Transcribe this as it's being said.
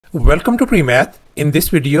Welcome to PreMath. In this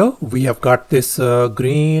video, we have got this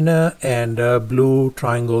green and blue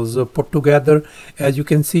triangles put together, as you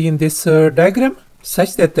can see in this diagram,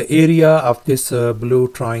 such that the area of this blue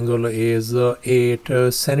triangle is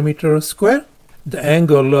 8 centimeters square. The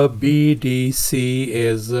angle BDC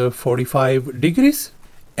is 45 degrees,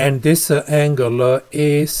 and this angle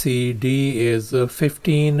ACD is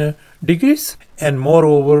 15 degrees, and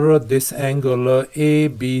moreover this angle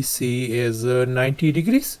ABC is 90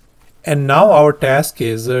 degrees. And now our task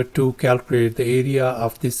is to calculate the area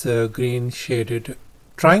of this green shaded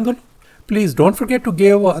triangle. Please don't forget to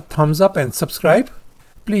give a thumbs up and subscribe.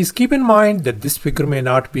 Please keep in mind that this figure may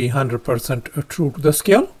not be 100% true to the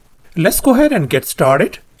scale. Let's go ahead and get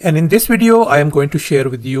started. And in this video, I am going to share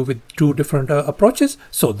with you with two different approaches.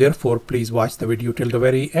 So therefore, please watch the video till the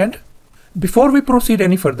very end. Before we proceed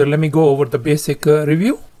any further, let me go over the basic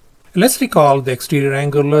review. Let's recall the exterior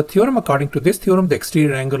angle theorem. According to this theorem, the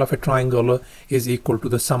exterior angle of a triangle is equal to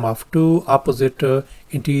the sum of two opposite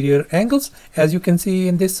interior angles, as you can see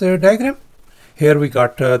in this diagram. Here we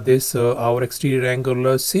got this our exterior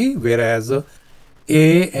angle C, whereas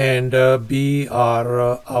A and B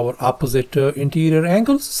are our opposite interior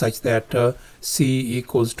angles, such that C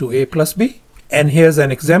equals to A plus B. And here's an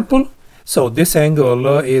example. So this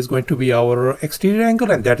angle is going to be our exterior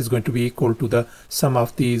angle, and that is going to be equal to the sum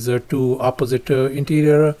of these two opposite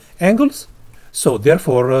interior angles. So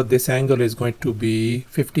therefore this angle is going to be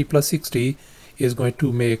 50 plus 60 is going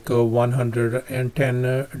to make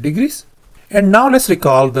 110 degrees. And now let's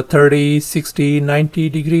recall the 30, 60, 90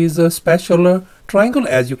 degrees special triangle,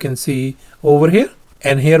 as you can see over here.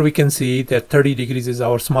 And here we can see that 30 degrees is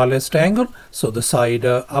our smallest angle. So the side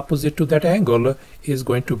opposite to that angle is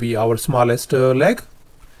going to be our smallest leg.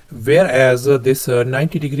 Whereas this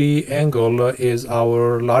 90 degree angle is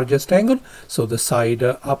our largest angle. So the side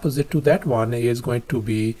opposite to that one is going to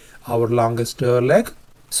be our longest leg.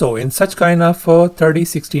 So in such kind of 30,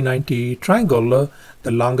 60, 90 triangle,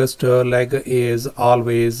 the longest leg is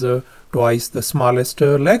always twice the smallest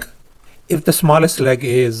leg. If the smallest leg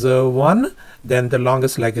is 1, then the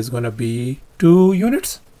longest leg is going to be 2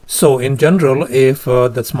 units. So in general, if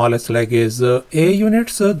the smallest leg is A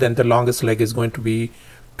units, then the longest leg is going to be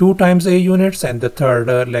 2 times A units, and the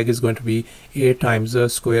third leg is going to be A times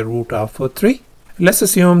square root of 3. Let's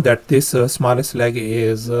assume that this smallest leg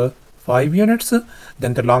is 5 units,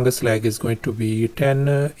 then the longest leg is going to be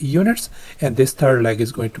 10 units, and this third leg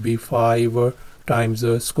is going to be 5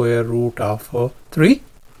 times square root of 3.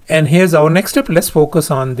 And here's our next step. Let's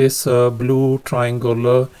focus on this blue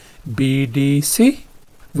triangle BDC.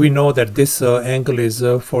 We know that this angle is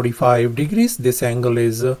 45 degrees. This angle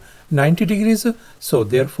is 90 degrees. So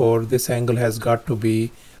therefore, this angle has got to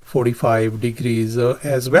be 45 degrees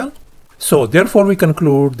as well. So therefore, we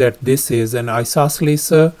conclude that this is an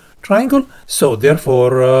isosceles triangle. So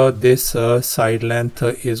therefore, this side length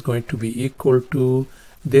is going to be equal to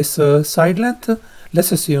this side length.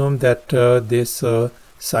 Let's assume that this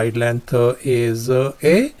side length is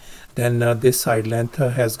A, then this side length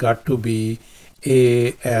has got to be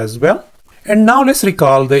A as well. And now let's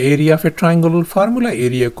recall the area of a triangle formula.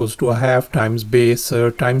 Area equals to a half times base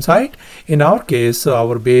times height. In our case,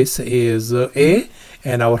 our base is A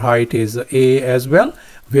and our height is A as well,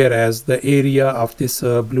 whereas the area of this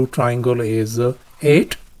blue triangle is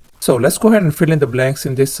 8. So let's go ahead and fill in the blanks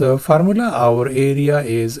in this formula. Our area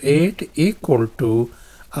is 8 equal to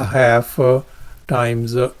a half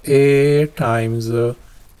times A times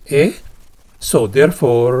A. So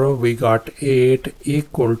therefore we got 8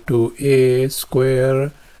 equal to A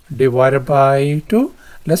square divided by 2.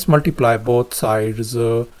 Let's multiply both sides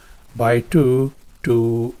by 2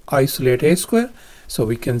 to isolate A square. So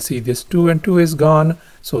we can see this 2 and 2 is gone.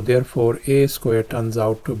 So therefore A square turns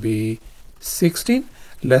out to be 16.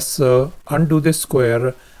 Let's undo this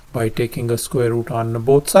square by taking a square root on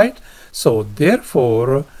both sides. So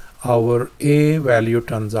therefore our A value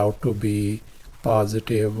turns out to be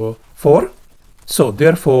positive 4. So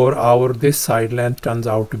therefore our this side length turns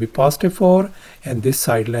out to be positive 4, and this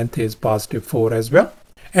side length is positive 4 as well.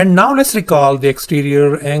 And now let's recall the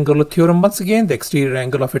exterior angle theorem once again. The exterior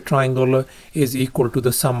angle of a triangle is equal to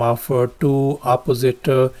the sum of two opposite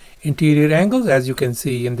interior angles, as you can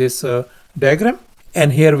see in this diagram.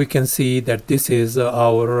 And here we can see that this is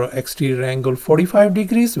our exterior angle 45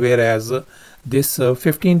 degrees, whereas this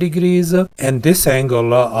 15 degrees and this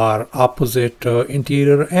angle are opposite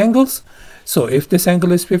interior angles. So if this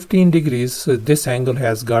angle is 15 degrees, this angle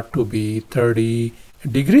has got to be 30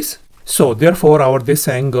 degrees. So therefore our this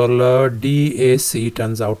angle DAC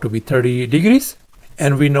turns out to be 30 degrees.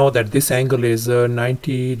 And we know that this angle is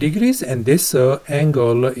 90 degrees, and this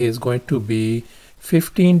angle is going to be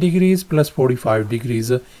 15 degrees plus 45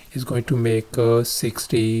 degrees is going to make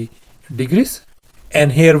 60 degrees.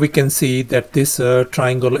 And here we can see that this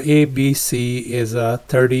triangle ABC is a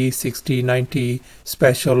 30, 60, 90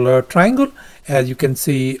 special triangle. As you can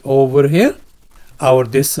see over here, our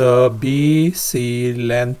this BC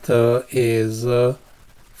length is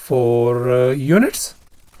 4 units.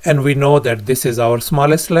 And we know that this is our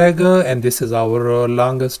smallest leg and this is our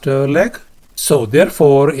longest leg. So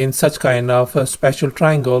therefore, in such kind of a special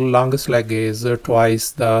triangle, longest leg is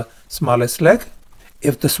twice the smallest leg.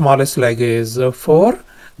 If the smallest leg is 4,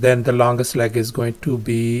 then the longest leg is going to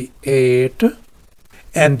be 8.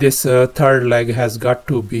 And this third leg has got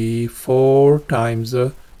to be 4 times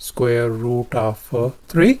square root of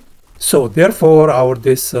 3. So therefore, our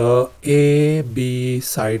this AB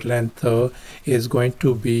side length is going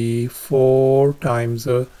to be 4 times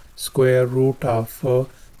square root of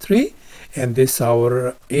 3. And this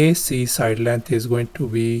our AC side length is going to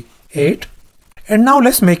be 8. And now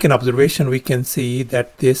let's make an observation. We can see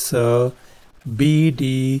that this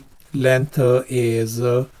BD length is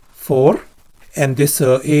 4 and this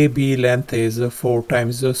AB length is 4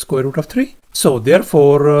 times the square root of 3. So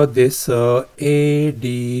therefore this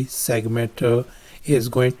AD segment is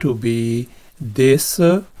going to be this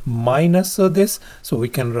minus this. So we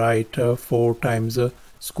can write 4 times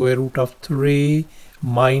square root of 3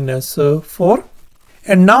 minus 4.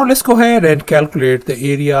 And now let's go ahead and calculate the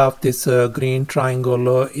area of this green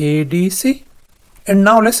triangle ADC. And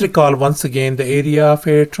now let's recall once again the area of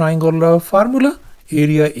a triangle formula.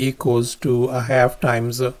 Area equals to a half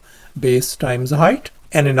times base times height.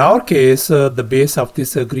 And in our case, the base of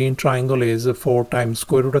this green triangle is 4 times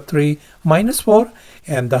square root of 3 minus 4.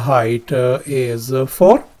 And the height is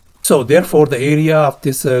 4. So therefore, the area of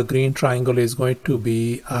this green triangle is going to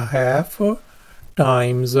be a half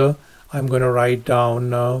times I'm going to write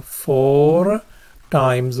down 4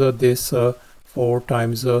 times this 4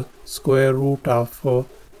 times square root of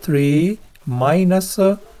 3 minus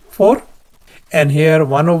 4. And here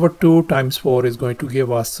 1 over 2 times 4 is going to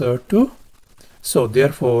give us 2. So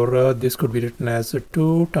therefore this could be written as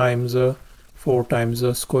 2 times 4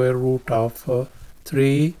 times square root of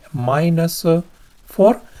 3 minus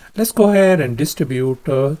 4. Let's go ahead and distribute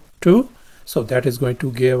 2. So that is going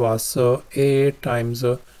to give us 8 times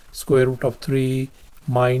square root of 3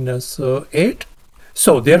 minus 8.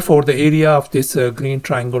 So therefore the area of this green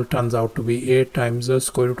triangle turns out to be 8 times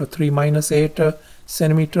square root of 3 minus 8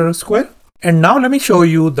 centimeter square. And now let me show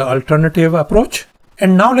you the alternative approach.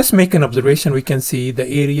 And now let's make an observation. We can see the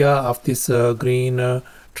area of this green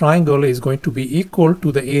triangle is going to be equal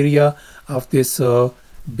to the area of this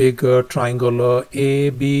big triangle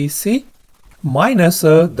ABC minus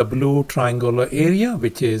the blue triangle area,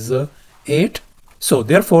 which is 8. So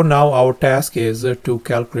therefore now our task is to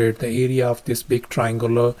calculate the area of this big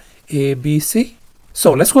triangle ABC.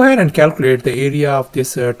 So let's go ahead and calculate the area of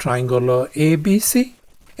this triangle ABC.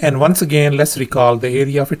 And once again, let's recall the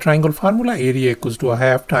area of a triangle formula. Area equals to a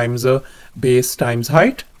half times base times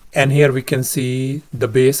height. And here we can see the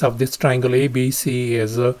base of this triangle ABC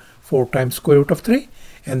is 4 times square root of 3.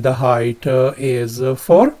 And the height is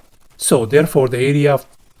 4. So therefore the area of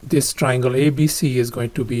this triangle ABC is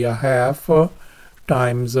going to be a half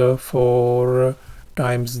times 4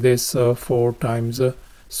 times this 4 times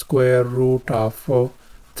square root of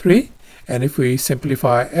 3. And if we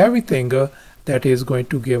simplify everything, that is going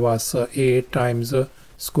to give us 8 times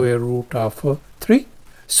square root of 3.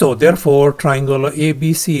 So therefore triangle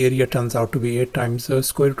ABC area turns out to be 8 times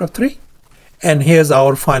square root of 3. And here's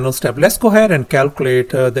our final step. Let's go ahead and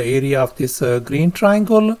calculate the area of this green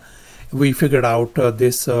triangle. We figured out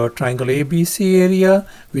this triangle ABC area,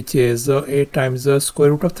 which is 8 times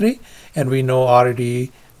square root of 3. And we know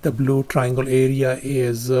already the blue triangle area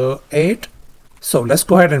is 8. So let's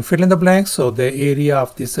go ahead and fill in the blanks. So the area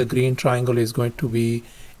of this green triangle is going to be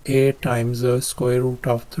 8 times square root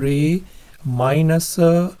of 3 minus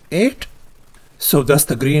 8. So thus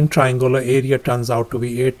the green triangle area turns out to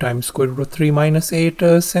be 8 times square root of 3 minus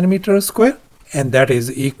 8 centimeter square. And that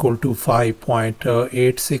is equal to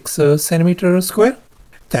 5.86 centimeter square.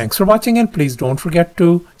 Thanks for watching, and please don't forget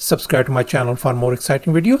to subscribe to my channel for more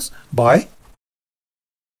exciting videos. Bye.